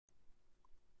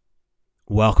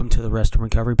Welcome to the Rest and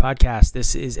Recovery Podcast.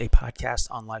 This is a podcast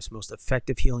on life's most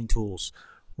effective healing tools,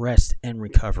 rest and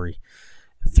recovery,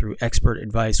 through expert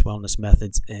advice, wellness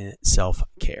methods, and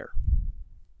self-care.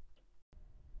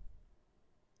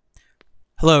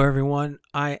 Hello, everyone.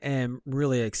 I am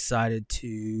really excited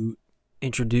to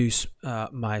introduce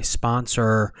my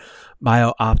sponsor,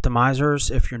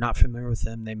 BioOptimizers. If you're not familiar with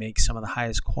them, they make some of the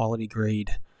highest quality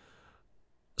grade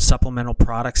supplemental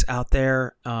products out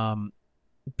there.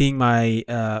 Being my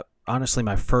honestly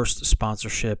my first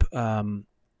sponsorship,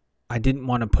 I didn't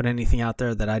want to put anything out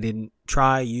there that I didn't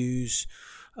try, use,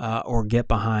 or get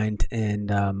behind,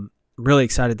 and really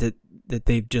excited that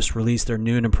they've just released their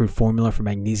new and improved formula for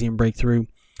Magnesium Breakthrough,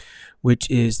 which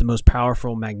is the most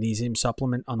powerful magnesium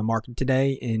supplement on the market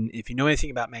today. And if you know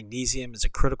anything about magnesium, it's a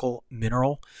critical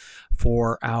mineral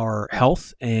for our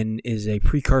health and is a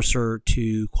precursor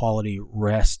to quality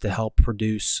rest to help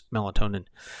produce melatonin.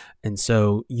 And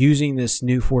so using this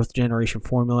new fourth generation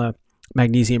formula,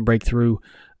 Magnesium Breakthrough,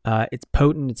 it's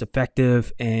potent, it's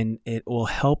effective, and it will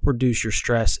help reduce your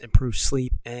stress, improve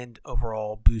sleep, and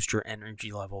overall boost your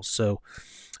energy levels. So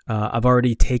I've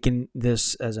already taken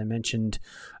this, as I mentioned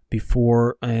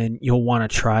before, and you'll want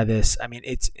to try this. I mean,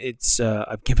 it's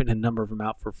I've given a number of them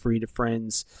out for free to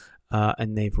friends,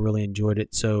 and they've really enjoyed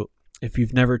it. So if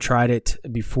you've never tried it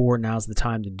before, now's the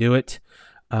time to do it.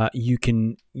 You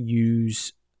can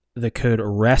use the code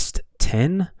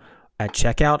REST10 at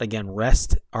checkout. Again,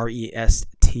 REST, REST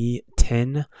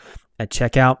 10 at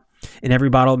checkout. In every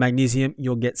bottle of magnesium,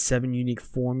 you'll get 7 unique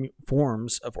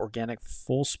forms of organic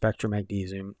full spectrum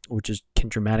magnesium, which can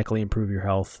dramatically improve your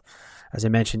health. As I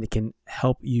mentioned, it can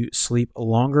help you sleep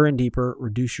longer and deeper,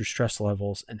 reduce your stress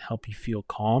levels, and help you feel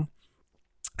calm.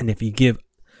 And if you give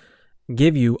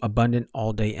you abundant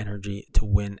all-day energy to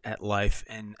win at life.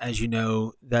 And as you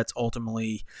know, that's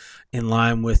ultimately in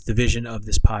line with the vision of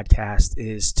this podcast,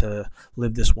 is to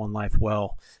live this one life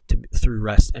well through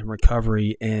rest and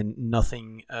recovery. And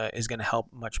nothing is going to help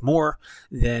much more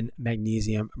than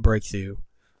Magnesium Breakthrough.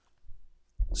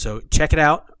 So check it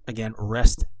out. Again,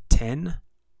 REST 10,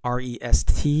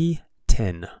 REST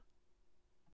 10.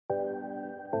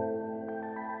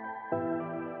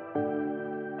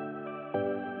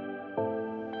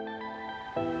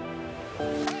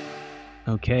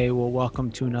 Okay, well, welcome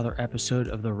to another episode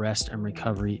of the Rest and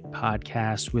Recovery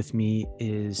Podcast. With me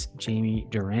is Jaime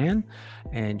Duran,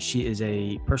 and she is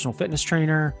a personal fitness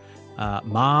trainer,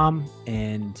 mom,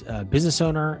 and business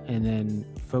owner, and then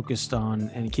focused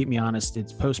on, and keep me honest,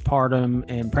 it's postpartum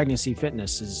and pregnancy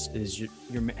fitness is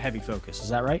your heavy focus. Is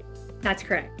that right? That's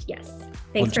correct. Yes.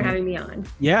 Thanks for having me on.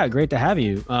 Yeah, great to have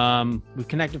you. We've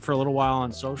connected for a little while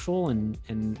on social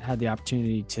and had the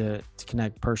opportunity to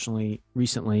connect personally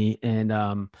recently. And,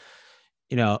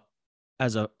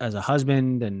 as a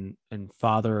husband and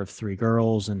father of 3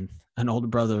 girls and an older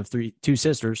brother of 2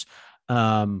 sisters,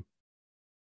 as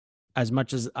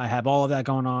much as I have all of that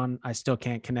going on, I still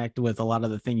can't connect with a lot of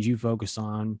the things you focus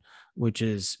on, which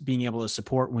is being able to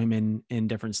support women in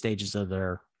different stages of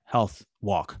their health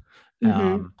walk.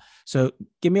 Mm-hmm. So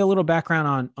give me a little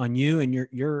background on you and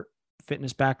your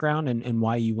fitness background and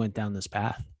why you went down this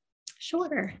path.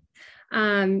 Sure.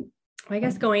 I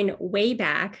guess going way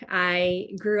back, I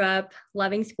grew up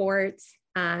loving sports,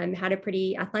 had a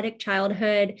pretty athletic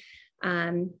childhood,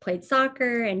 played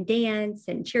soccer and dance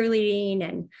and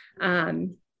cheerleading.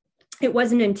 And it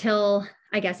wasn't until,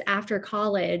 I guess, after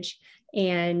college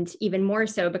and even more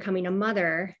so becoming a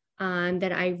mother,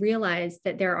 that I realized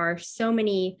that there are so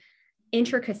many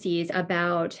intricacies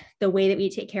about the way that we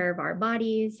take care of our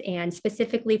bodies, and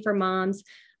specifically for moms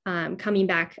coming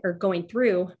back or going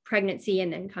through pregnancy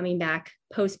and then coming back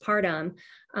postpartum,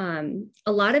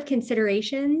 a lot of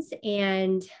considerations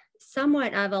and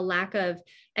somewhat of a lack of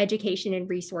education and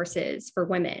resources for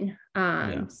women.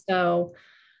 So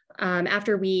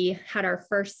after we had our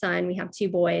first son, we have 2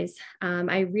 boys,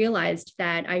 I realized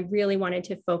that I really wanted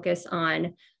to focus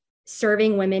on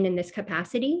serving women in this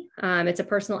capacity. It's a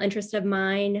personal interest of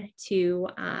mine to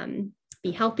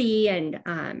be healthy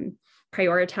and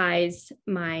prioritize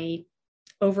my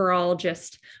overall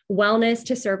just wellness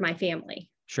to serve my family.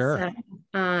 Sure.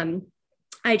 So,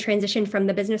 I transitioned from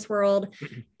the business world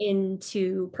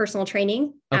into personal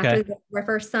training. Okay. After my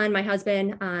first son, my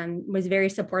husband was very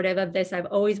supportive of this. I've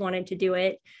always wanted to do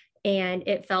it. And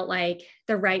it felt like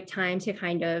the right time to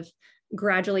kind of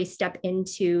gradually step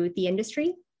into the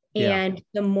industry. And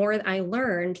the more I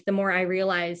learned, the more I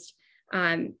realized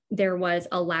there was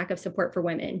a lack of support for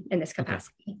women in this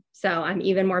capacity. Okay. So I'm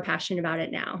even more passionate about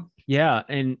it now. Yeah.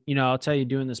 And, I'll tell you,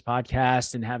 doing this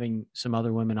podcast and having some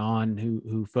other women on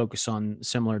who focus on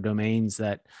similar domains,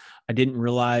 that I didn't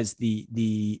realize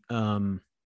the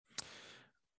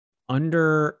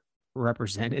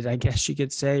underrepresented, I guess you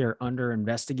could say, or under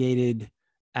investigated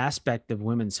aspect of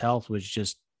women's health was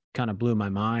just kind of blew my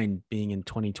mind being in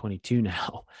 2022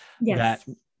 now that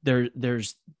Yes.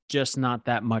 there's just not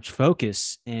that much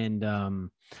focus. And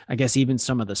I guess even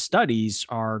some of the studies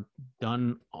are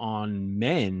done on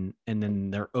men and then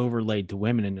they're overlaid to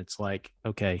women. And it's like,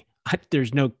 okay,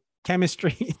 there's no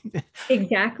chemistry or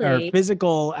Exactly.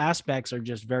 physical aspects are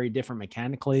just very different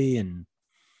mechanically. And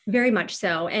Very much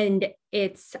so. And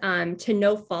it's to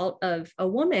no fault of a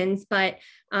woman's, but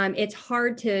it's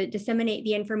hard to disseminate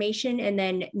the information and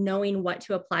then knowing what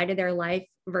to apply to their life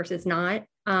versus not.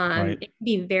 right. It can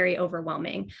be very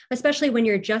overwhelming, especially when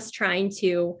you're just trying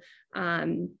to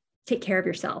take care of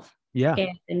yourself. Yeah.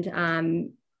 And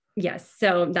yes,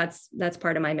 so that's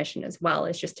part of my mission as well,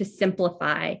 is just to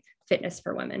simplify fitness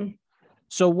for women.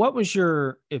 So what was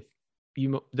your, if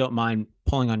you don't mind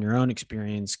pulling on your own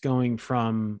experience going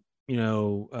from,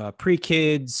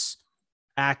 pre-kids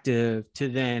active to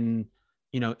then,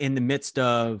 in the midst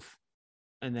of,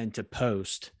 and then to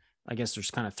post, I guess there's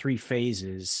kind of three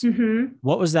phases. Mm-hmm.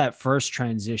 What was that first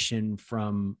transition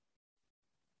from,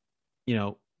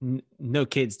 no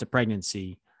kids to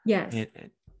pregnancy? Yes.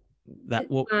 And that,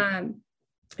 well,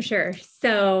 Sure.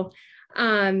 So,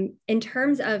 in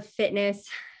terms of fitness,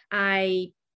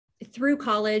 I through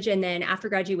college and then after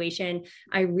graduation,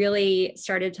 I really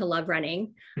started to love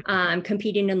running,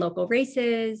 competing in local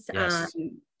races. yes.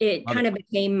 It Love kind it. of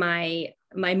became my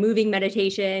moving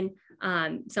meditation,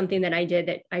 something that I did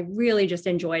that I really just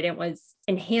enjoyed and was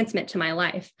enhancement to my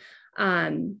life.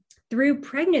 Through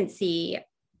pregnancy,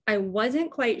 I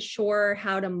wasn't quite sure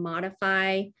how to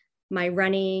modify my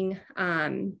running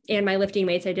and my lifting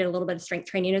weights. I did a little bit of strength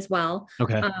training as well.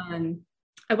 Okay.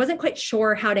 I wasn't quite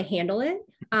sure how to handle it.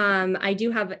 I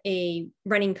do have a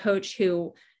running coach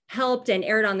who helped and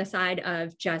erred on the side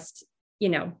of just,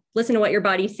 listen to what your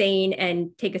body's saying and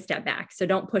take a step back. So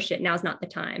don't push it. Now's not the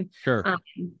time, Sure.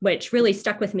 Which really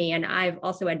stuck with me. And I've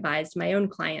also advised my own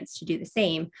clients to do the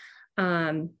same.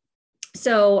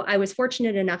 So I was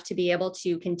fortunate enough to be able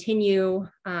to continue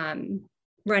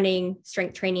running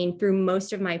strength training through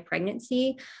most of my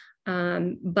pregnancy.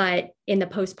 But in the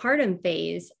postpartum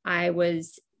phase, I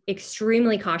was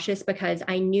extremely cautious because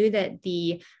I knew that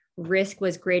the risk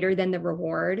was greater than the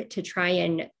reward to try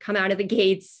and come out of the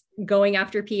gates going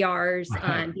after PRs,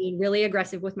 Right. being really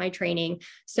aggressive with my training.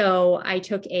 So I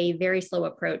took a very slow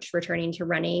approach returning to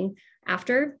running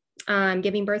after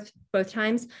giving birth both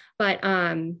times. But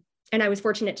and I was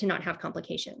fortunate to not have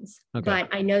complications. Okay. But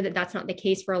I know that that's not the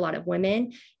case for a lot of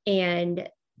women. And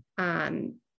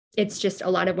it's just a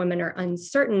lot of women are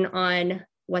uncertain on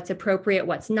what's appropriate,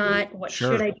 what's not, what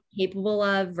Sure. should I be capable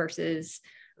of versus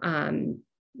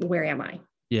where am I?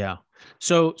 Yeah.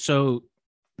 So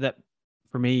that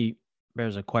for me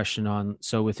bears a question on,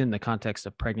 so within the context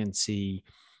of pregnancy,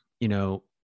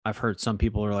 I've heard some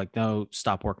people are like, no,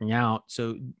 stop working out.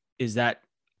 So is that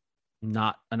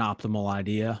not an optimal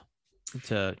idea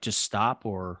to just stop,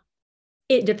 or?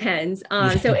 It depends.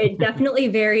 So it definitely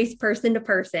varies person to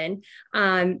person.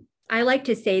 I like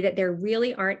to say that there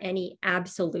really aren't any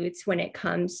absolutes when it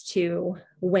comes to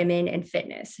women and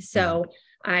fitness. So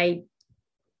I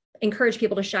encourage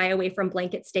people to shy away from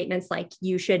blanket statements like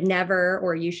you should never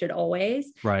or you should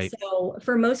always. Right. So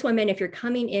for most women, if you're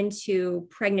coming into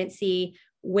pregnancy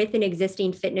with an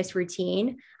existing fitness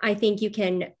routine, I think you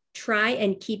can try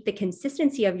and keep the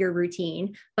consistency of your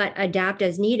routine, but adapt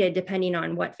as needed depending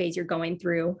on what phase you're going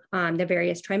through, the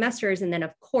various trimesters. And then,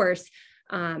 of course,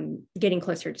 getting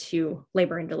closer to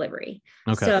labor and delivery.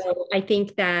 Okay. So I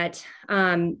think that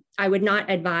I would not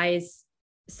advise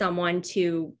someone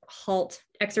to halt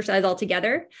exercise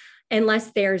altogether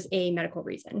unless there's a medical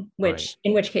reason,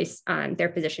 in which case their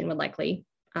physician would likely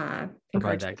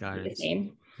encourage that them to do the guidance.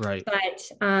 same. Right.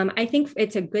 But I think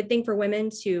it's a good thing for women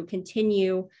to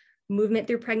continue movement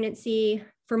through pregnancy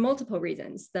for multiple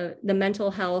reasons. The mental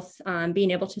health,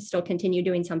 being able to still continue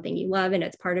doing something you love and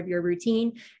it's part of your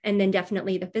routine, and then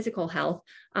definitely the physical health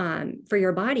for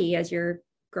your body as you're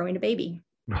growing a baby.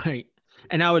 Right.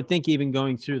 And I would think even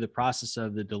going through the process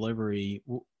of the delivery,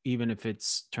 even if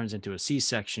it's turns into a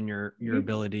C-section, your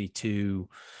ability to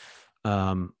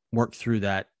work through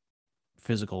that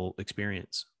physical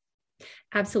experience.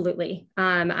 Absolutely.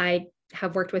 I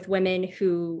have worked with women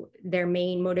who their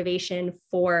main motivation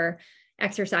for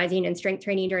exercising and strength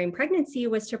training during pregnancy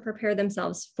was to prepare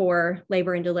themselves for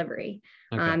labor and delivery.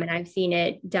 Okay. And I've seen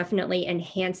it definitely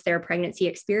enhance their pregnancy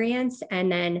experience.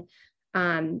 And then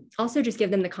also just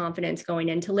give them the confidence going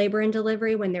into labor and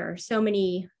delivery when there are so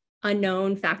many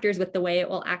unknown factors with the way it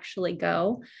will actually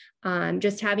go.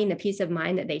 Just having the peace of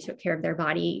mind that they took care of their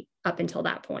body up until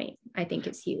that point, I think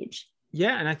is huge.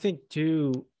 Yeah. And I think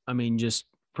too, I mean, just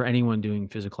for anyone doing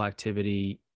physical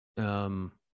activity,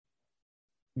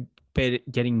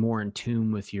 getting more in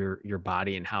tune with your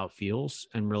body and how it feels,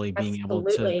 and really being able to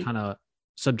Absolutely. kind of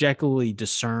subjectively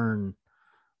discern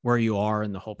where you are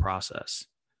in the whole process.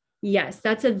 Yes,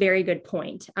 that's a very good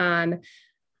point.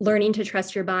 Learning to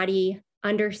trust your body,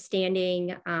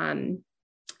 understanding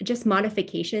just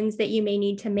modifications that you may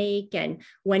need to make and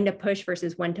when to push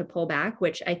versus when to pull back,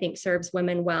 which I think serves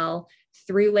women well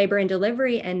through labor and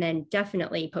delivery, and then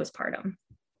definitely postpartum.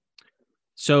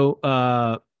 So,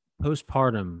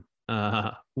 postpartum,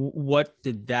 what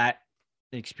did that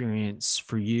experience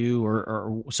for you,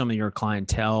 or some of your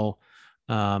clientele?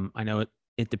 I know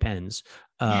it depends.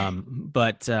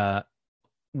 But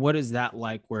what is that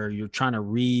like, where you're trying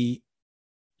to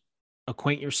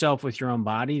acquaint yourself with your own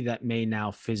body that may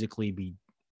now physically be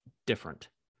different?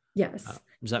 Yes,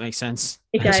 Does that make sense?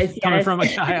 it does. Coming Yes. from a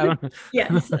guy.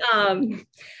 Yes.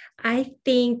 I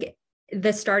think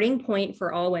the starting point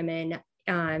for all women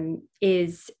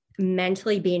is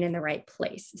mentally being in the right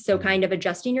place. So, kind of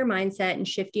adjusting your mindset and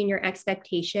shifting your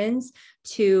expectations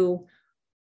to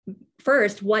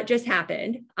first what just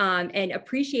happened, and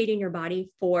appreciating your body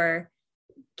for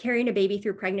carrying a baby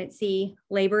through pregnancy,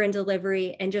 labor and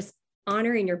delivery, and just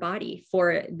honoring your body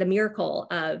for the miracle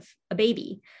of a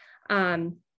baby.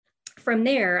 From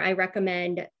there, I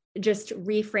recommend just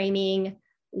reframing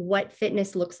what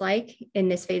fitness looks like in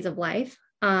this phase of life.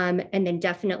 And then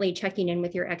definitely checking in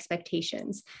with your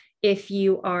expectations. If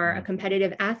you are a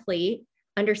competitive athlete,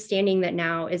 understanding that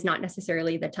now is not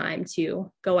necessarily the time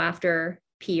to go after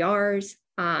PRs,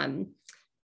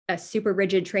 a super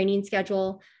rigid training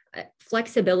schedule.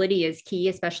 Flexibility is key,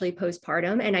 especially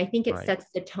postpartum. And I think it sets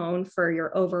the tone for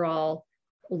your overall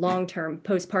long-term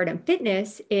postpartum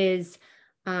fitness is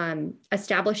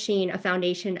establishing a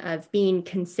foundation of being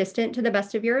consistent to the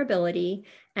best of your ability,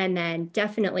 and then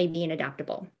definitely being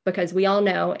adaptable, because we all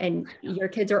know, and your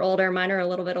kids are older, mine are a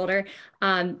little bit older.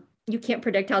 You can't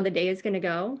predict how the day is going to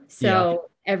go. So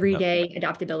every day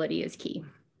adaptability is key.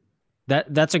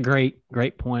 That's a great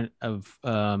point of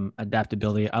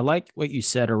adaptability. I like what you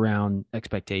said around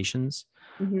expectations.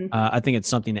 Mm-hmm. I think it's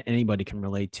something that anybody can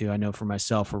relate to. I know for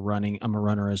myself, for running, I'm a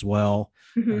runner as well,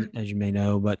 Mm-hmm. as you may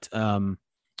know. But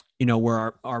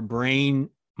where our brain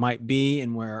might be,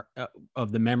 and where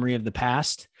of the memory of the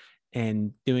past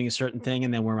and doing a certain thing,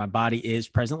 and then where my body is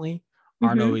presently,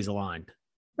 aren't Mm-hmm. always aligned.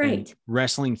 And Right.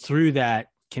 wrestling through that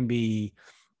can be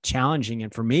challenging.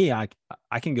 And for me, I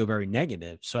can go very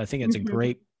negative. So I think it's a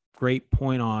Mm-hmm. great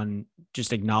point on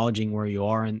just acknowledging where you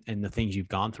are, and the things you've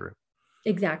gone through.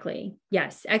 Exactly.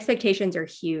 Yes. Expectations are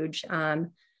huge.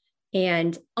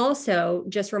 And also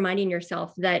just reminding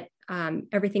yourself that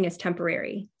everything is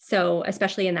temporary. So,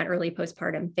 especially in that early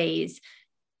postpartum phase,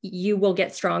 you will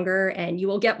get stronger and you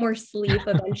will get more sleep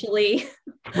eventually.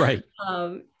 Right.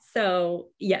 So,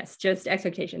 yes, just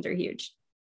expectations are huge.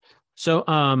 So,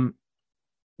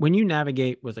 when you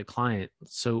navigate with a client,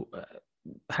 so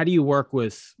how do you work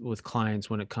with clients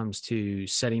when it comes to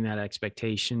setting that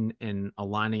expectation and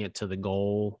aligning it to the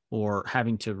goal, or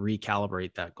having to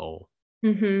recalibrate that goal?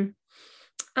 Mm-hmm.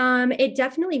 It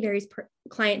definitely varies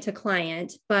client to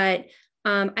client, but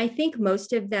I think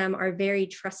most of them are very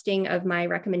trusting of my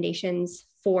recommendations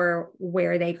for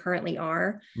where they currently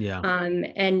are. Yeah.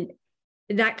 And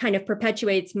that kind of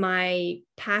perpetuates my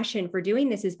passion for doing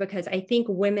this, is because I think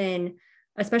women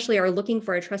especially are looking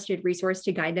for a trusted resource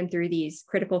to guide them through these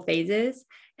critical phases.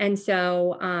 And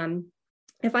so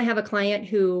if I have a client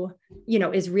who,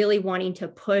 is really wanting to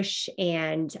push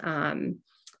and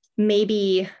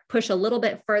maybe push a little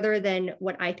bit further than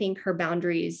what I think her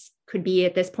boundaries could be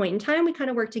at this point in time, we kind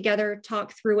of work together,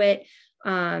 talk through it,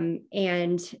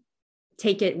 and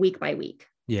take it week by week.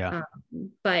 Yeah.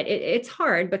 But it's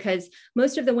hard because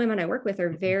most of the women I work with are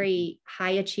very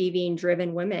high achieving,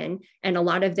 driven women, and a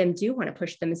lot of them do want to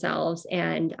push themselves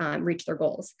and reach their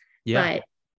goals. Yeah. But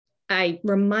I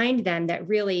remind them that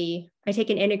really I take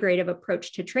an integrative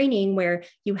approach to training, where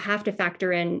you have to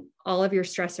factor in all of your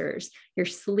stressors, your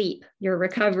sleep, your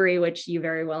recovery, which you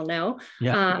very well know,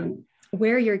 Yeah.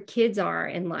 where your kids are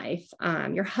in life,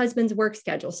 your husband's work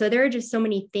schedule. So there are just so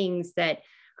many things that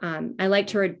I like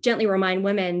to gently remind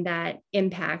women that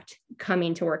impact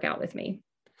coming to work out with me.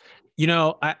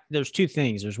 There's two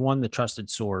things. There's one, the trusted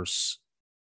source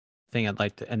thing I'd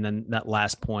like to, and then that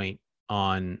last point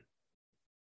on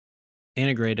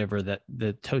integrative, or that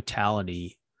the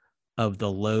totality of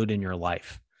the load in your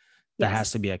life that has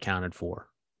Yes. to be accounted for.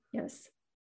 Yes.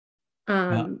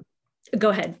 Uh, Go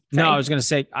ahead. No, I Sorry. was going to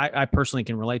say, I personally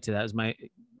can relate to that as my,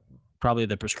 probably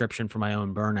the prescription for my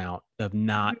own burnout of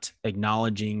not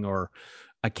acknowledging or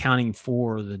accounting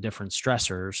for the different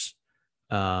stressors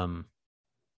um,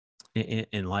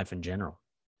 in life in general.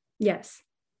 Yes.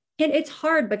 And it's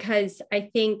hard because I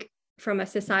think from a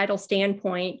societal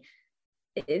standpoint,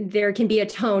 there can be a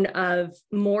tone of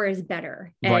more is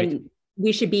better. Right. And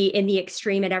we should be in the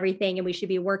extreme at everything. And we should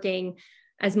be working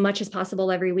as much as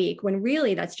possible every week when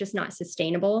really that's just not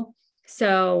sustainable.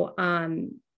 So,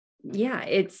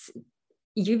 yeah,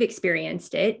 you've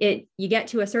experienced it. You get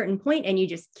to a certain point and you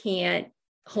just can't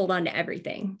hold on to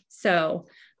everything. So,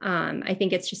 I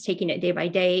think it's just taking it day by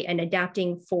day and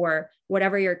adapting for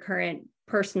whatever your current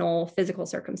personal physical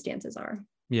circumstances are.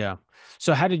 Yeah.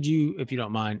 So how did you, if you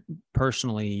don't mind,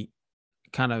 personally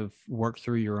kind of work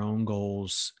through your own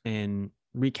goals and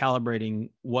recalibrating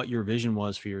what your vision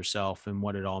was for yourself and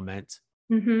what it all meant?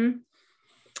 Mm-hmm.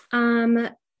 Um,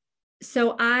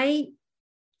 so I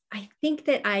think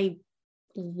that I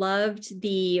loved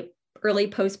the early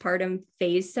postpartum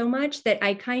phase so much that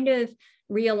I kind of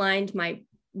realigned my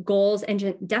goals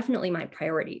and definitely my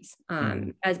priorities.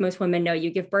 Mm. As most women know,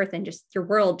 you give birth and just your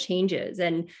world changes,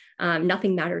 and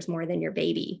nothing matters more than your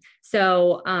baby.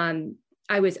 So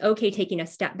I was okay taking a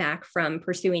step back from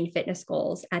pursuing fitness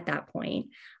goals at that point.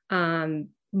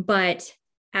 But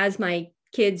as my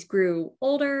kids grew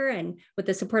older and with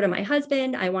the support of my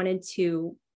husband, I wanted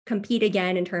to compete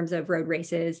again in terms of road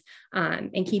races,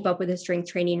 and keep up with a strength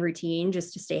training routine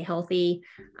just to stay healthy.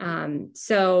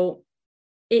 So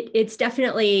it's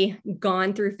definitely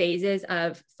gone through phases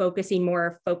of focusing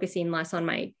more, focusing less on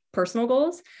my personal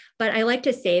goals. But I like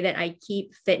to say that I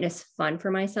keep fitness fun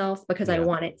for myself because I Yeah.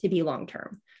 want it to be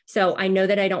long-term. So I know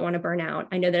that I don't want to burn out.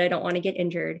 I know that I don't want to get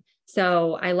injured.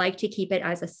 So I like to keep it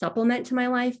as a supplement to my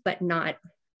life, but not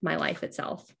my life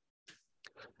itself.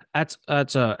 That's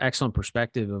a excellent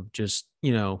perspective of just,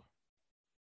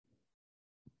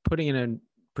 putting it in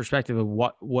perspective of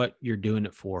what you're doing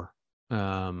it for.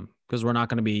 Because we're not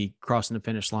going to be crossing the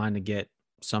finish line to get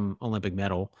some Olympic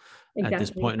medal at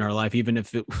this point Exactly. in our life, even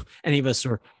if any of us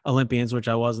are Olympians, which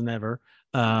I wasn't ever.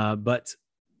 But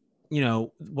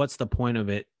what's the point of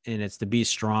it? And it's to be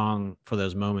strong for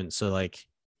those moments. So like,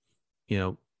 you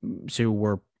know, so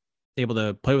we're able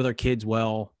to play with our kids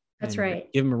well That's and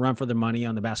right. give them a run for their money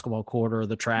on the basketball court or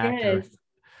the track Yes, uh,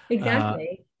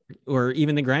 exactly. or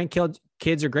even the grandkids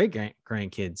or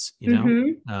grandkids,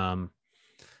 Mm-hmm.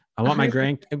 I want my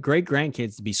great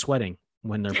grandkids to be sweating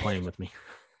when they're playing with me.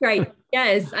 Right.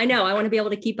 Yes, I know. I want to be able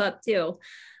to keep up too.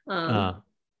 Uh, Um,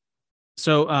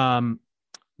 so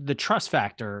the trust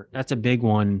factor, that's a big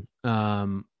one.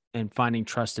 And finding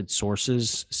trusted sources,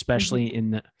 mhm, especially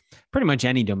in the pretty much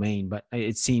any domain, but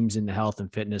it seems in the health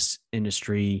and fitness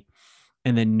industry.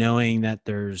 And then knowing that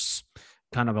there's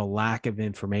kind of a lack of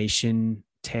information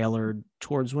tailored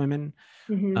towards women.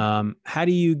 mhm, How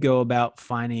do you go about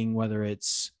finding whether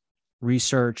it's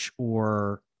research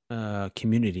or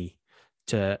community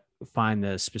to find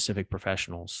the specific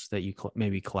professionals that you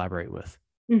maybe collaborate with?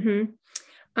 mhm.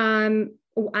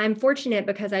 I'm fortunate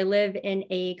because I live in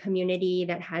a community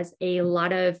that has a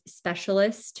lot of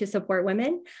specialists to support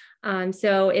women.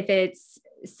 So if it's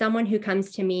someone who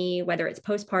comes to me, whether it's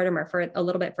postpartum or for a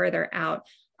little bit further out,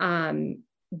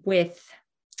 with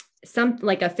some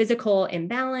like a physical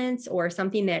imbalance or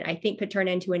something that I think could turn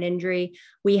into an injury,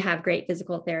 we have great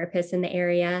physical therapists in the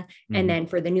area. And Mm-hmm. then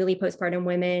for the newly postpartum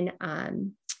women,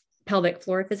 pelvic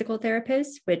floor physical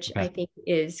therapists, which I Okay. think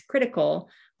is critical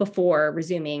before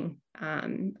resuming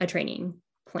a training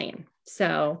plan.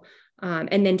 So,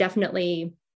 and then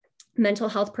definitely mental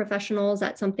health professionals.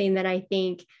 That's something that I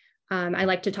think I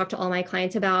like to talk to all my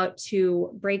clients about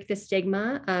to break the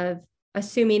stigma of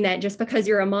assuming that just because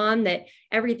you're a mom that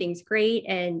everything's great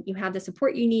and you have the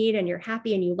support you need and you're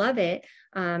happy and you love it.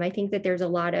 I think that there's a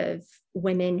lot of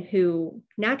women who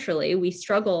naturally we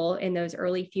struggle in those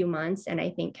early few months, and I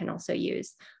think can also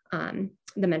use the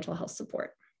mental health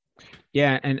support.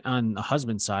 Yeah. And on the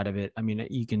husband side of it, I mean,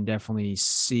 you can definitely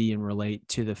see and relate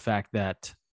to the fact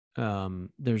that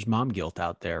there's mom guilt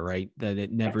out there, right? That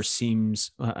it never Yes.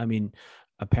 seems, I mean,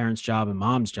 a parent's job and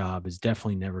mom's job is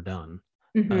definitely never done.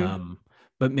 Mm-hmm. Um,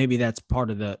 but maybe that's part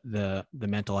of the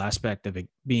mental aspect of it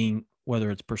being, whether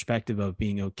it's perspective of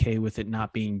being okay with it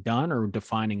not being done or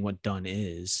defining what done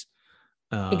is.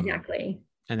 Um, Exactly.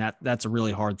 and that's a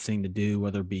really hard thing to do,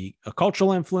 whether it be a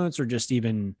cultural influence or just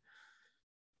even,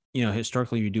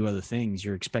 historically you do other things,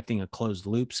 you're expecting a closed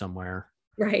loop somewhere.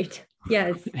 Right.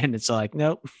 Yes. And it's like,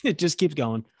 nope, it just keeps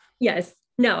going. Yes.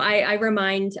 No, I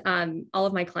remind all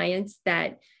of my clients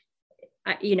that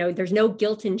there's no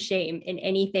guilt and shame in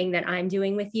anything that I'm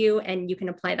doing with you. And you can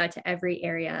apply that to every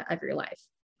area of your life.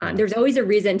 Yeah. There's always a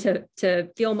reason to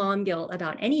feel mom guilt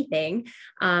about anything,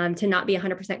 to not be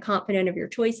 100% confident of your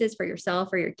choices for yourself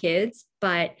or your kids.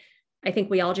 But I think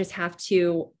we all just have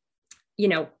to,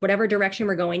 whatever direction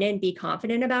we're going in, be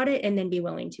confident about it and then be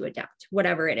willing to adapt,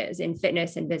 whatever it is in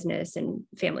fitness and business and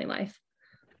family life.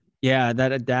 Yeah,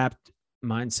 that adapt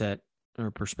mindset or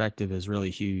perspective is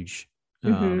really huge.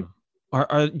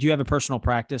 Mm-hmm. Do you have a personal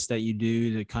practice that you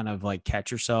do to kind of like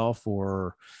catch yourself,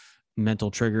 or mental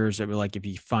triggers that were like if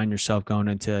you find yourself going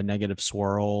into a negative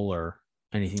swirl or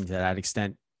anything to that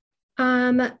extent?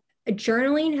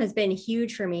 Journaling has been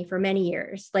huge for me for many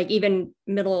years, like even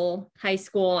middle, high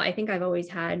school. I think I've always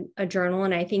had a journal,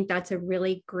 and I think that's a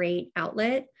really great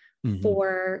outlet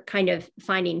for kind of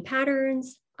finding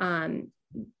patterns,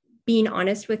 being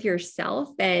honest with yourself,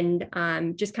 and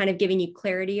just kind of giving you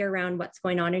clarity around what's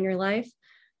going on in your life.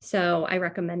 So I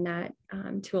recommend that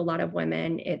to a lot of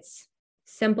women. It's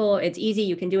simple, it's easy,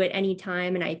 you can do it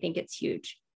anytime, and I think it's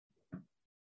huge.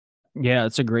 Yeah,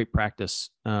 it's a great practice.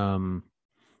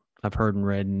 I've heard and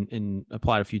read and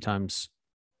applied a few times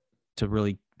to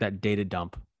really that data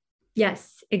dump.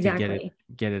 Yes, exactly.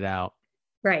 To get it out.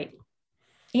 Right.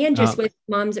 And just with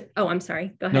moms. Oh, I'm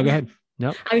sorry. Go ahead. No, go ahead.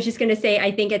 No, I was just going to say,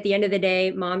 I think at the end of the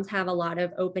day, moms have a lot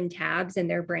of open tabs in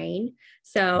their brain.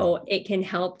 So it can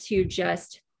help to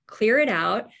just clear it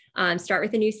out, start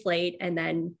with a new slate, and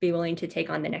then be willing to take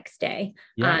on the next day,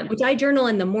 which I journal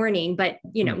in the morning, but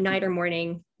night or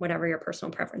morning, whatever your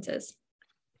personal preference is.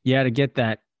 Yeah. To get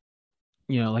that,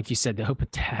 like you said, the open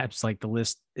tabs, like the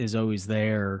list is always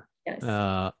there. Yes.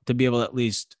 To be able to at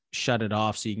least shut it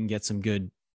off so you can get some good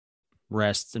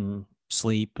rest and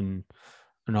sleep and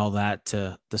all that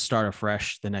to start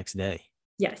afresh the next day.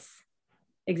 Yes,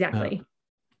 exactly.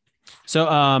 So,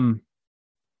 are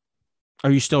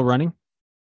you still running?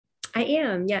 I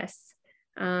am. Yes.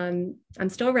 I'm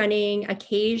still running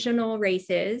occasional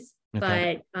races,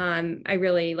 but I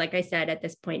really, like I said, at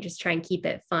this point, just try and keep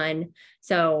it fun.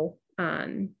 So,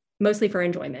 mostly for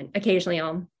enjoyment. Occasionally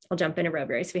I'll jump in a road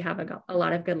race. We have a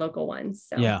lot of good local ones.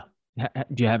 So yeah.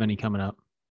 Do you have any coming up?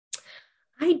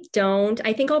 I don't.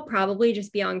 I think I'll probably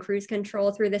just be on cruise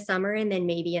control through the summer, and then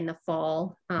maybe in the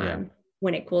fall,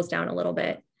 when it cools down a little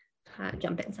bit,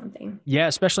 jump in something. Yeah,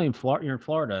 especially in Florida. You're in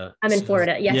Florida. I'm in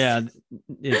Florida. Yes. Yeah,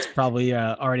 it's probably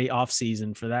already off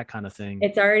season for that kind of thing.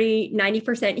 It's already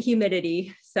 90%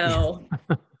 humidity, so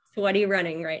sweaty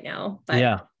running right now,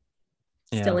 but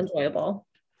still enjoyable.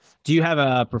 Do you have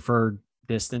a preferred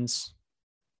distance?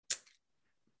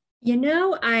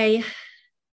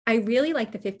 I really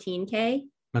like the 15K.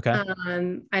 Okay.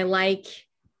 I like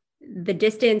the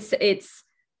distance. It's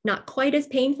not quite as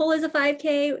painful as a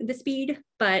 5K, the speed,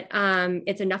 but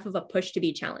it's enough of a push to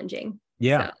be challenging.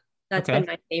 Yeah. So that's been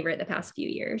my favorite the past few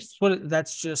years. What is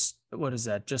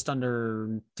that? Just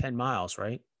under 10 miles,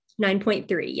 right?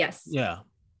 9.3. Yes. Yeah.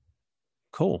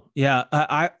 Cool.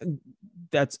 Yeah.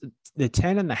 That's the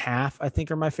 10 and a half, I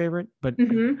think, are my favorite, but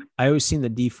I always seen the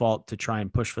default to try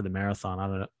and push for the marathon. I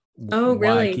don't know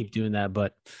why I keep doing that,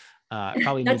 but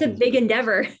probably that's a big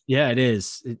endeavor. Yeah, it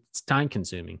is. It's time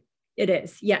consuming. It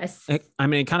is. Yes. It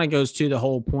kind of goes to the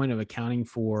whole point of accounting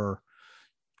for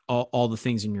all the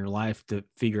things in your life to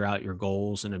figure out your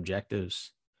goals and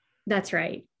objectives. That's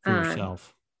right. For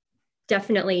yourself.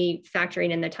 Definitely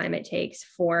factoring in the time it takes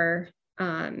for,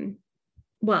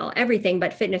 everything,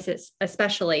 but fitness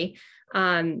especially.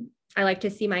 I like to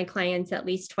see my clients at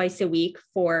least twice a week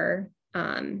for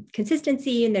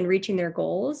consistency and then reaching their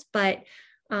goals. But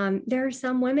there are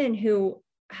some women who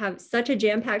have such a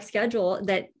jam-packed schedule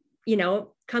that,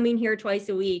 coming here twice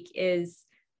a week is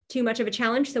too much of a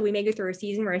challenge. So we may go through a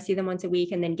season where I see them once a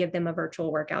week and then give them a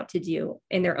virtual workout to do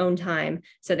in their own time,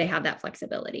 so they have that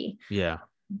flexibility. Yeah.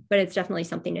 But it's definitely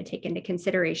something to take into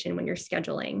consideration when you're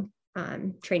scheduling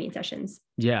training sessions.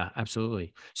 Yeah,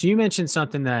 absolutely. So you mentioned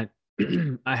something that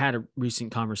I had a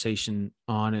recent conversation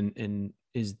on, and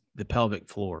is the pelvic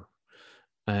floor,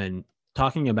 and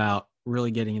talking about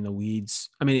really getting in the weeds.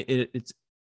 I mean, it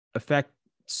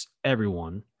affects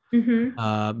everyone,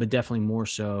 but definitely more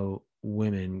so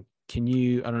women. Can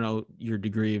you, I don't know your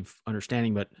degree of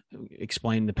understanding, but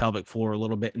explain the pelvic floor a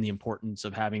little bit and the importance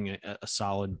of having a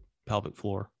solid pelvic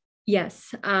floor?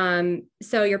 Yes.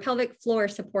 So your pelvic floor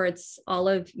supports all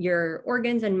of your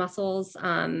organs and muscles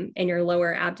in your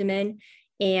lower abdomen.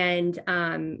 And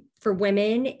for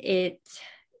women,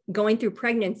 going through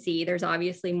pregnancy, there's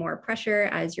obviously more pressure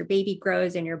as your baby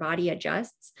grows and your body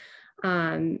adjusts.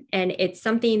 And it's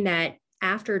something that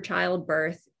after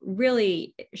childbirth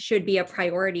really should be a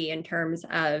priority in terms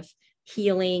of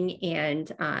healing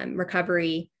and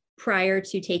recovery prior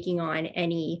to taking on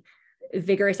any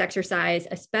vigorous exercise,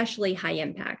 especially high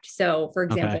impact. So for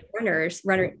example, Okay.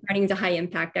 running is a high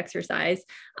impact exercise.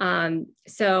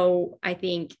 So I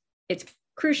think it's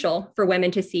crucial for women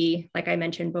to see, like I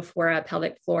mentioned before, a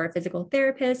pelvic floor physical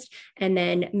therapist, and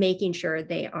then making sure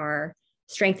they are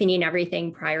strengthening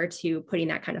everything prior to putting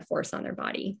that kind of force on their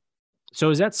body. So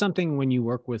is that something when you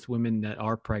work with women that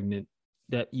are pregnant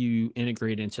that you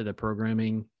integrate into the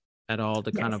programming at all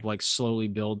to kind Yes, of like slowly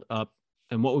build up?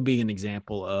 And what would be an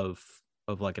example of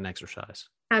like an exercise?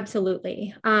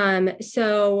 absolutely.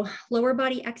 So lower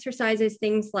body exercises,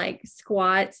 things like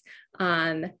squats,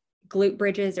 glute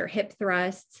bridges or hip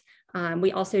thrusts.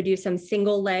 We also do some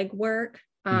single leg work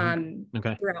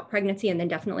Okay. throughout pregnancy and then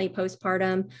definitely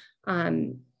postpartum.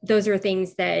 Those are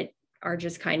things that are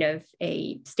just kind of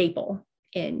a staple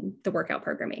in the workout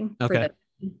programming for Okay.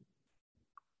 the.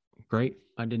 Great.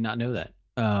 I did not know that.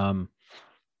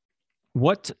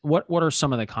 What are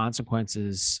some of the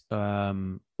consequences,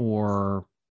 or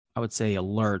I would say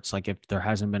alerts, like if there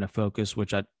hasn't been a focus,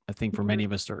 which I think for many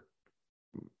of us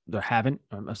there haven't,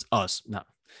 us, not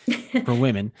for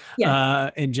women,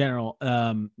 Yes. in general,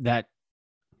 that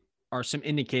are some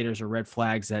indicators or red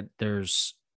flags that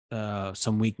there's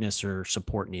some weakness or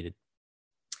support needed.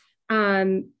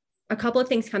 A couple of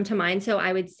things come to mind. So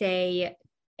I would say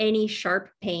any sharp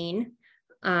pain,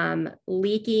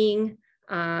 leaking,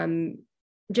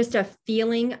 just a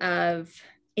feeling of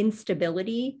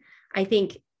instability. I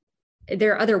think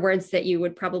there are other words that you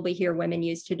would probably hear women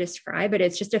use to describe, but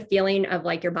it's just a feeling of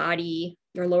like your body,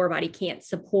 your lower body can't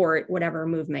support whatever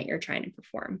movement you're trying to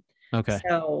perform. Okay.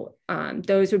 So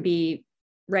those would be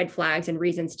red flags and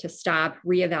reasons to stop,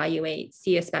 reevaluate,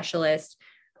 see a specialist,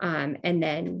 and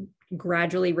then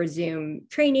gradually resume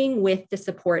training with the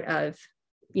support of,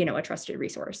 a trusted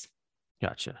resource.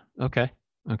 Gotcha. Okay.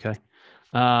 Okay.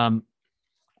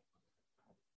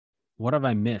 What have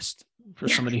I missed for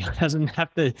somebody who doesn't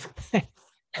have to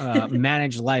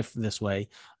manage life this way?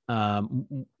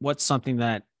 What's something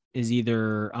that is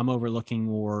either I'm overlooking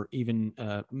or even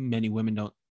many women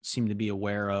don't seem to be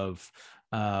aware of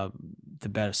to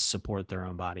best support their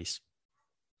own bodies?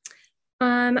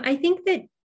 I think that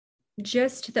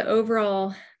just the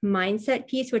overall mindset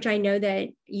piece, which I know that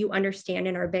you understand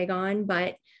and are big on,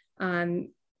 but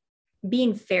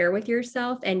being fair with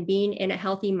yourself and being in a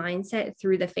healthy mindset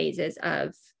through the phases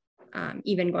of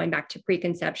even going back to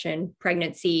preconception,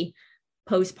 pregnancy,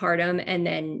 postpartum, and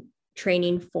then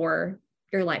training for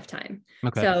your lifetime.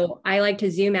 Okay. So I like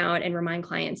to zoom out and remind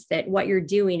clients that what you're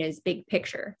doing is big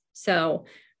picture. So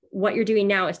what you're doing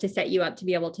now is to set you up to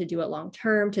be able to do it long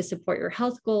term, to support your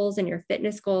health goals and your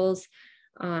fitness goals.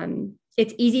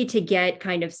 It's easy to get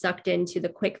kind of sucked into the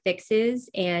quick fixes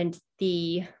and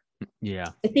the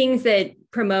things that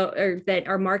promote or that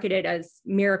are marketed as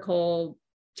miracle,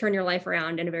 turn your life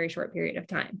around in a very short period of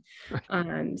time.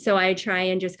 So I try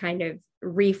and just kind of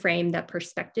reframe that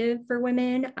perspective for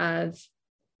women of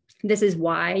this is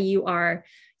why you are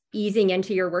easing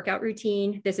into your workout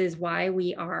routine. This is why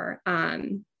we are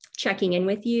checking in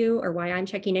with you, or why I'm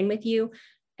checking in with you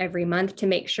every month to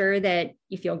make sure that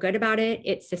you feel good about it,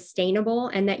 it's sustainable,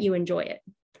 and that you enjoy it.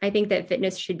 I think that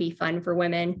fitness should be fun for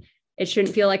women. It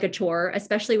shouldn't feel like a chore,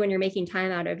 especially when you're making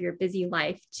time out of your busy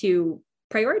life to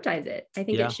prioritize it. I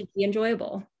think it should be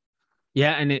enjoyable.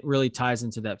 Yeah. And it really ties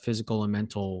into that physical and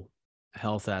mental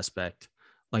health aspect.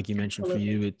 Like you mentioned,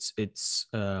 Absolutely. for you, it's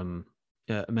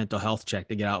a mental health check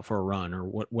to get out for a run or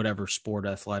whatever sport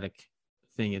athletic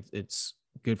thing. It's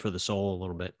good for the soul a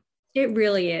little bit. It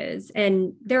really is.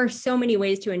 And there are so many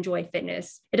ways to enjoy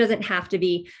fitness. It doesn't have to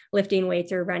be lifting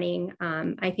weights or running.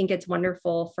 I think it's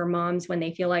wonderful for moms when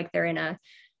they feel like they're in a,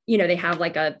 they have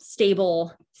like a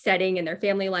stable setting in their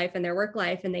family life and their work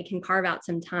life, and they can carve out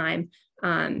some time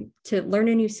to learn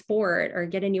a new sport or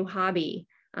get a new hobby.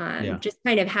 Just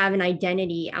kind of have an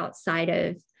identity outside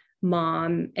of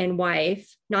mom and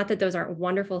wife. Not that those aren't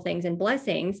wonderful things and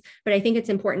blessings, but I think it's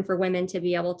important for women to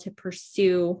be able to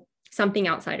pursue something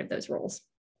outside of those roles.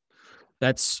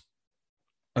 That's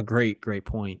a great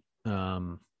point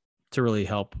to really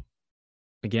help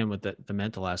again with the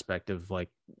mental aspect of like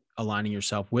aligning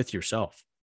yourself with yourself.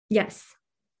 Yes,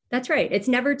 that's right. It's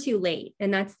never too late.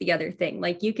 And that's the other thing.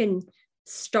 Like you can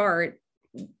start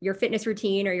your fitness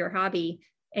routine or your hobby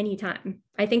anytime.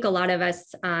 I think a lot of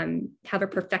us have a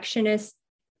perfectionist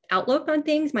outlook on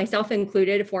things, myself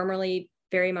included, formerly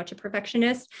very much a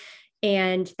perfectionist.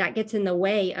 And that gets in the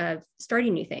way of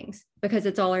starting new things because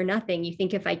it's all or nothing. You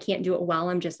think if I can't do it well,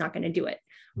 I'm just not going to do it.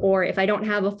 Or if I don't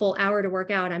have a full hour to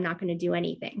work out, I'm not going to do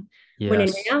anything. Yes. When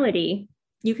in reality,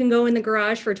 you can go in the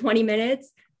garage for 20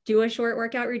 minutes, do a short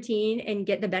workout routine and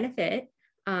get the benefit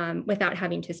without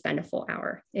having to spend a full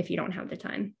hour if you don't have the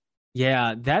time.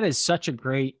 Yeah, that is such a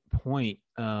great point.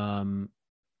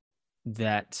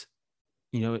 That,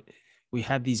 we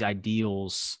have these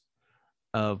ideals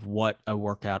of what a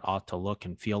workout ought to look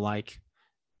and feel like.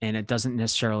 And it doesn't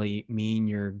necessarily mean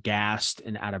you're gassed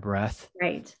and out of breath.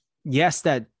 Right. Yes,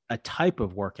 that a type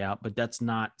of workout, but that's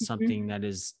not something Mm-hmm. that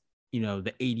is,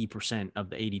 the 80% of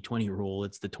the 80-20 rule.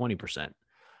 It's the 20%.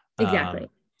 Exactly.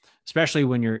 Especially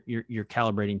when you're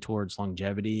calibrating towards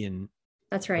longevity and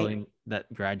That's right. building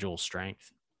that gradual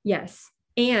strength. Yes.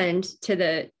 And to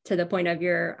the point of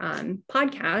your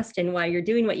podcast and why you're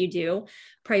doing what you do,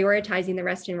 prioritizing the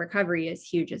rest and recovery is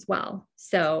huge as well.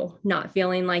 So not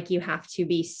feeling like you have to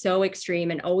be so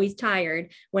extreme and always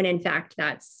tired when in fact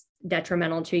that's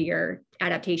detrimental to your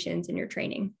adaptations and your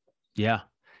training. Yeah.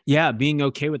 Yeah. Being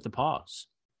okay with the pause.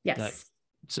 Yes.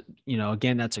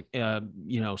 Again, that's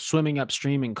swimming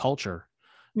upstream in culture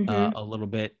Mm-hmm. a little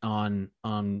bit on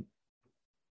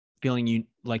feeling you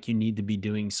like you need to be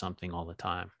doing something all the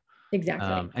time.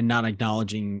 Exactly. And not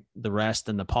acknowledging the rest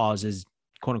and the pause is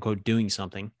quote unquote doing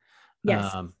something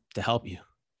Yes. to help you.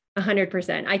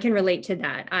 100%. I can relate to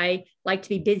that. I like to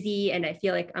be busy and I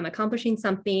feel like I'm accomplishing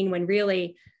something when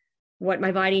really what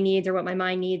my body needs or what my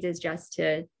mind needs is just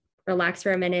to relax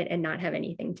for a minute and not have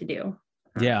anything to do.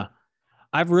 Yeah.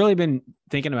 I've really been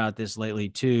thinking about this lately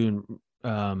too.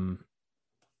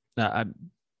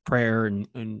 Prayer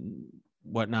and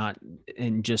whatnot,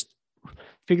 and just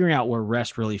figuring out where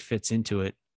rest really fits into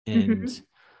it and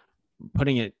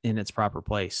putting it in its proper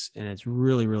place. And it's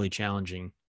really, really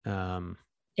challenging.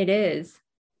 It is.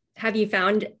 Have you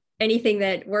found anything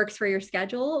that works for your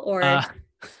schedule or?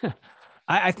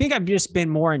 I think I've just been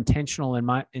more intentional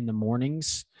in the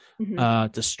mornings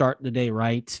to start the day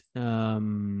right.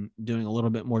 Doing a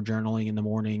little bit more journaling in the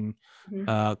morning,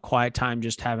 quiet time,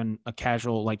 just having a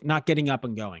casual, like not getting up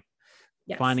and going,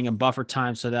 finding a buffer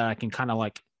time so that I can kind of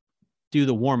like do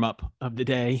the warm up of the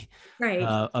day, right?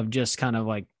 Of just kind of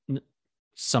like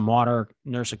some water,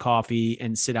 nurse a coffee,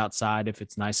 and sit outside if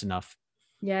it's nice enough.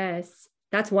 Yes,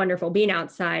 that's wonderful. Being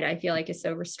outside, I feel like is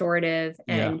so restorative,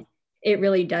 and it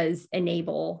really does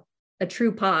enable a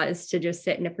true pause to just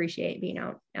sit and appreciate being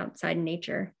outside in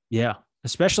nature. Yeah,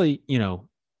 especially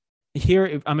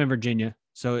here I'm in Virginia,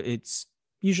 so it's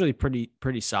usually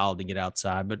pretty solid to get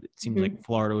outside, but it seems like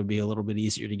Florida would be a little bit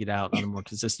easier to get out on a more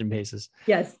consistent basis.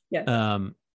 Yes.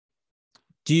 Do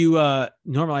you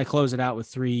normally I close it out with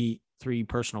three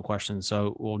personal questions,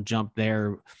 so we'll jump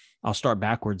there. I'll start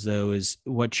backwards though. Is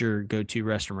what's your go-to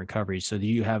rest and recovery? So do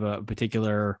you have a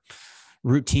particular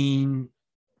routine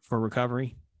for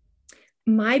recovery?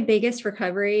 My biggest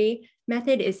recovery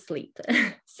method is sleep.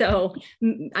 So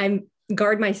I'm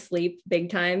guard my sleep big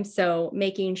time. So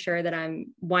making sure that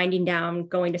I'm winding down,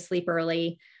 going to sleep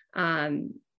early,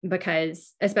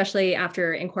 because especially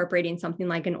after incorporating something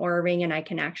like an Oura ring and I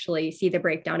can actually see the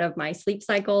breakdown of my sleep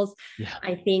cycles,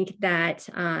 I think that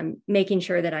making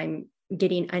sure that I'm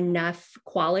getting enough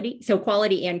quality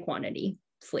and quantity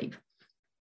sleep.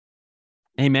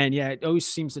 Amen. Yeah, it always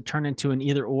seems to turn into an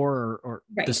either or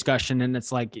discussion, and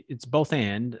it's like it's both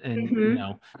and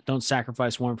don't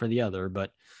sacrifice one for the other.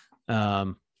 But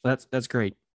that's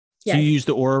great. So you use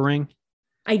the Oura ring?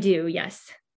 I do. Yes,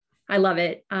 I love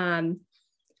it.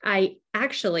 I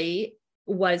actually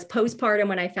was postpartum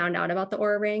when I found out about the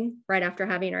Oura ring right after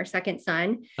having our second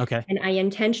son. Okay. And I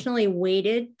intentionally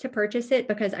waited to purchase it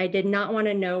because I did not want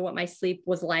to know what my sleep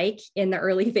was like in the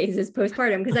early phases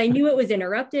postpartum, because I knew it was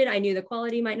interrupted. I knew the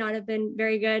quality might not have been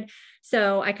very good.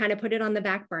 So I kind of put it on the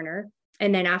back burner.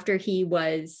 And then after he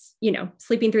was,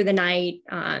 sleeping through the night,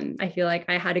 I feel like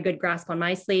I had a good grasp on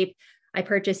my sleep. I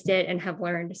purchased it and have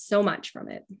learned so much from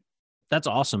it. That's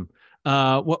awesome.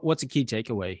 What's a key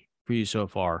takeaway for you so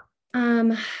far?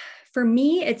 For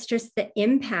me, it's just the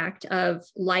impact of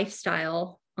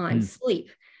lifestyle on sleep.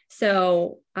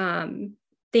 So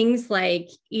things like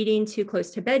eating too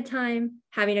close to bedtime,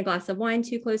 having a glass of wine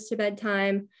too close to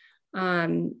bedtime,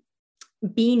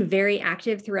 being very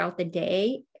active throughout the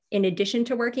day, in addition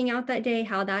to working out that day,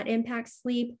 how that impacts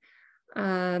sleep.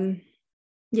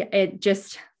 It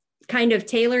just kind of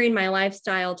tailoring my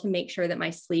lifestyle to make sure that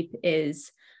my sleep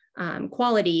is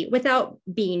quality without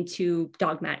being too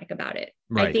dogmatic about it.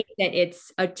 Right. I think that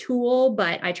it's a tool,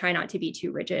 but I try not to be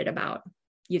too rigid about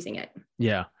using it.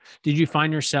 Yeah. Did you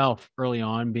find yourself early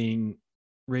on being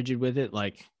rigid with it?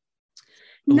 Like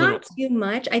not too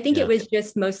much. I think it was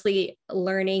just mostly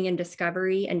learning and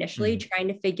discovery initially, trying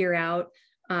to figure out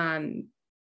the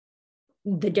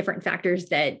different factors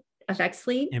that affect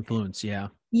sleep. Influence. Yeah.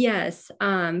 Yes.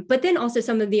 But then also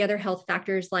some of the other health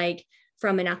factors like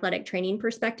from an athletic training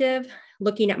perspective,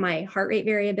 looking at my heart rate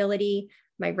variability,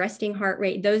 my resting heart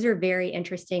rate, those are very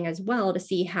interesting as well to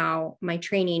see how my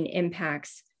training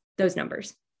impacts those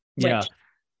numbers. Yeah.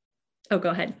 Oh, go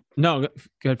ahead. No, go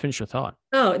ahead, finish your thought.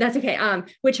 Oh, that's okay.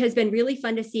 Which has been really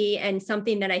fun to see, and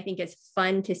something that I think is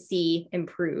fun to see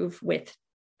improve with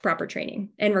proper training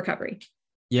and recovery.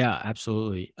 Yeah,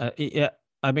 absolutely. Yeah,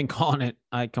 I've been calling it,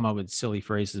 I come up with silly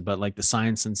phrases, but like the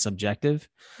science and subjective.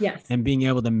 Yes. And being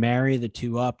able to marry the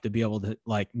two up to be able to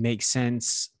like make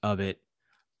sense of it.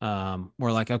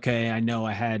 We're like, okay, I know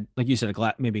I had, like you said,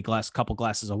 couple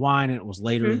glasses of wine, and it was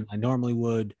later than I normally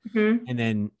would. And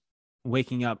then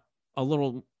waking up a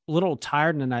little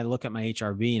tired, and then I look at my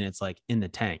HRV and it's like in the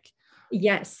tank.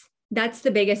 Yes. That's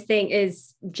the biggest thing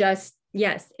is just,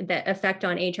 yes, the effect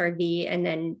on HRV and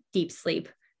then deep sleep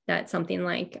that something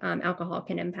like alcohol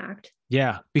can impact.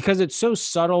 Yeah, because it's so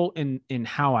subtle in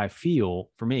how I feel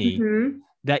for me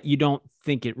that you don't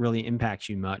think it really impacts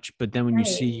you much. But then when you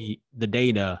see the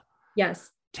data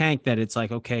yes, tank that, it's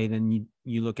like, okay, then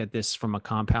you look at this from a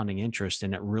compounding interest,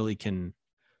 and it really can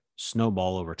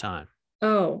snowball over time.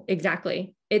 Oh,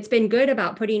 exactly. It's been good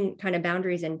about putting kind of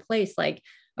boundaries in place. Like,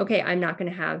 okay, I'm not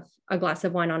going to have a glass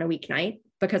of wine on a weeknight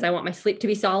because I want my sleep to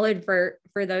be solid for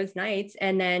those nights.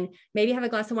 And then maybe have a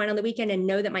glass of wine on the weekend and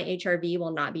know that my HRV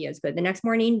will not be as good the next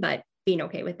morning, but being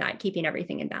okay with that, keeping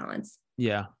everything in balance.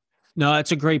 Yeah. No,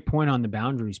 that's a great point on the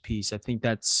boundaries piece. I think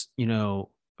that's,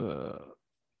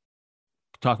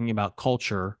 talking about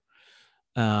culture.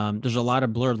 There's a lot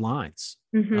of blurred lines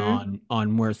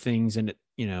on where things, and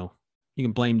you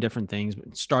can blame different things, but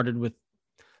it started with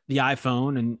the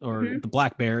iPhone or the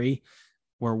BlackBerry,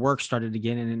 where work started to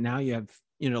get in. And now you have,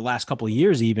 the last couple of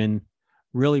years, even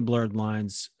really blurred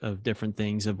lines of different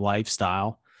things of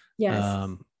lifestyle. Yes.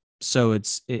 So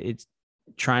it's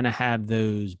trying to have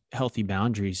those healthy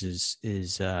boundaries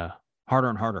is harder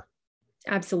and harder.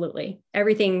 Absolutely.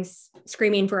 Everything's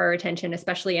screaming for our attention,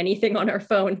 especially anything on our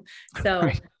phone. So,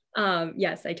 right.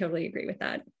 Yes, I totally agree with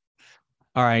that.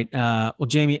 All right. Well,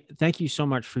 Jaime, thank you so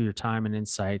much for your time and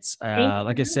insights.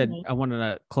 Like I said, I wanted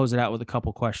to close it out with a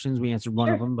couple questions. We answered one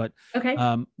of them, but okay.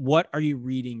 What are you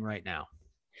reading right now?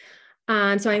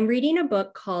 So I'm reading a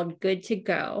book called Good to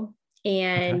Go,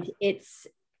 and it's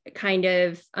kind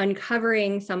of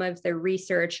uncovering some of the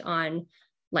research on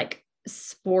like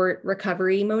sport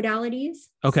recovery modalities.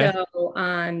 Okay.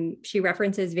 So she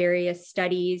references various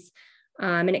studies,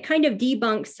 and it kind of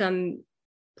debunks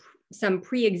some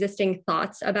pre-existing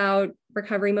thoughts about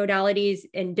recovery modalities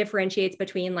and differentiates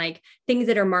between like things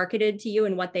that are marketed to you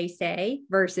and what they say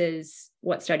versus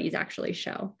what studies actually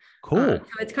show. Cool. So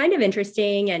it's kind of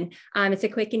interesting, and it's a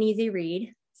quick and easy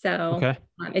read. So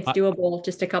it's doable,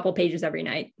 just a couple pages every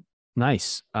night.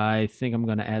 Nice. I think I'm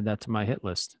going to add that to my hit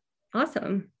list.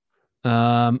 Awesome.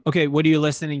 Okay. What are you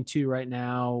listening to right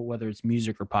now, whether it's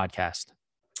music or podcast?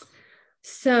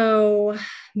 So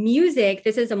music,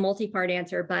 this is a multi-part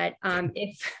answer, but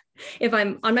if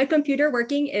I'm on my computer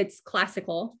working, it's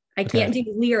classical. I can't do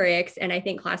lyrics, and I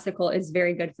think classical is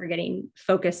very good for getting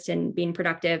focused and being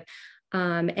productive.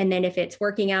 And then if it's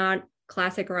working out,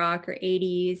 classic rock or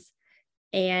 80s.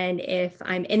 And if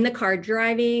I'm in the car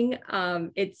driving,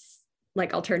 it's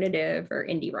like alternative or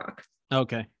indie rock.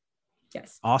 Okay.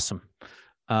 Yes. Awesome.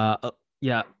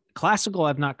 Yeah. Classical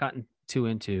I've not gotten too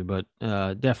into, but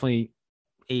definitely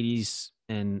 80s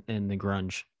and the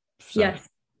grunge. So. Yes.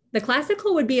 The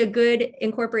classical would be a good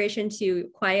incorporation to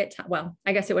quiet time. Well,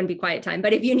 I guess it wouldn't be quiet time,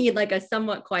 but if you need like a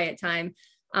somewhat quiet time,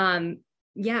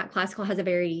 classical has a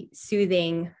very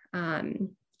soothing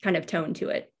kind of tone to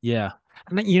it. Yeah.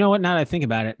 And you know what, now that I think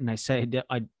about it, and I say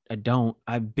I don't,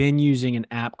 I've been using an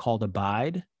app called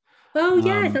Abide. Oh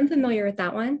yes, I'm familiar with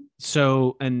that one.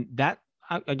 So, and that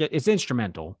I get, it's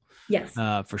instrumental. Yes.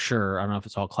 For sure. I don't know if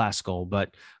it's all classical,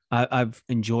 but I've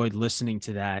enjoyed listening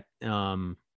to that.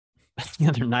 The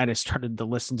other night I started to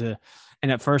listen to,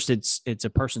 and at first it's a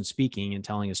person speaking and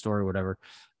telling a story or whatever.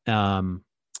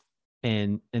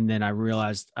 And then I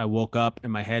realized I woke up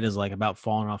and my head is like about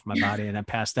falling off my body, and I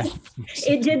passed out.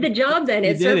 It did the job then.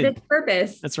 It served its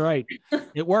purpose. That's right.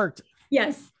 It worked.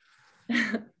 Yes.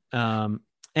 And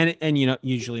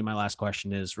usually my last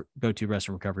question is go to rest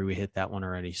and recovery. We hit that one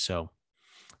already. So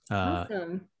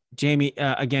awesome. Jaime,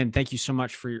 again, thank you so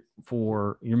much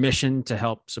for your mission to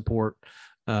help support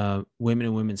women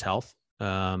and women's health,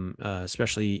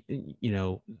 especially,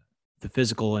 the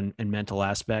physical and mental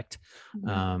aspect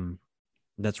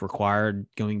that's required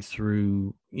going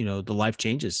through, the life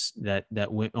changes that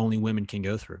only women can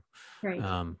go through. Right.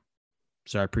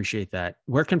 So I appreciate that.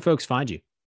 Where can folks find you?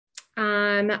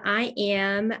 I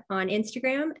am on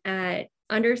Instagram at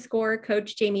underscore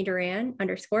Coach Jaime Duran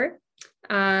underscore.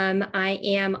 I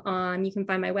am on, you can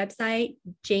find my website,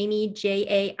 Jaime,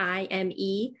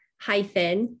 Jaime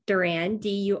hyphen Duran,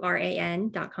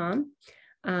 Duran.com.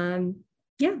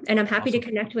 Yeah, and I'm happy to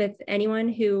connect with anyone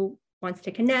who wants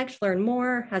to connect, learn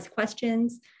more, has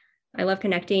questions. I love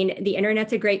connecting. The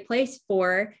internet's a great place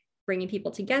for bringing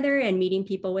people together and meeting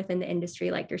people within the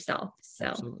industry like yourself.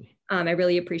 So I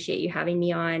really appreciate you having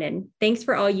me on, and thanks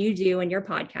for all you do in your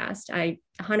podcast. I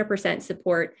 100%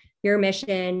 support your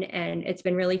mission, and it's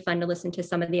been really fun to listen to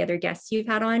some of the other guests you've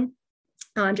had on,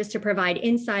 just to provide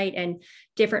insight and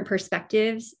different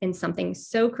perspectives in something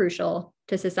so crucial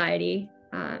to society,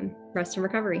 rest and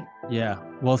recovery. Yeah.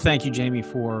 Well, thank you, Jaime,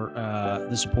 for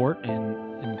the support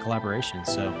and collaboration.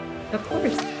 So, of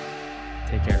course.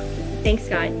 Take care. Thanks,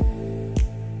 Scott.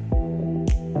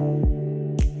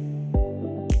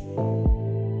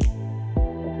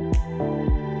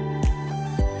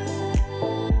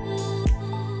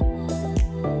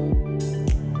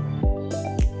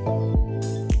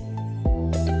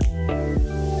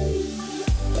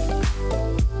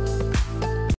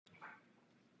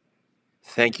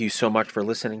 Thank you so much for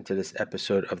listening to this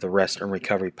episode of the Rest and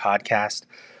Recovery Podcast.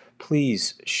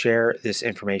 Please share this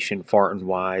information far and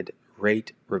wide.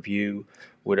 Rate, review.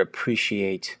 Would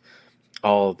appreciate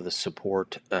all of the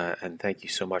support, and thank you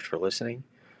so much for listening.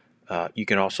 You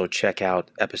can also check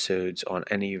out episodes on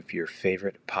any of your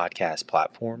favorite podcast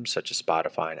platforms, such as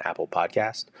Spotify and Apple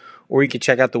Podcast, or you can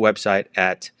check out the website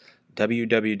at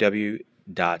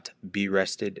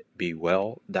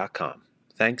www.berestedbewell.com.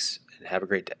 Thanks, and have a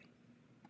great day.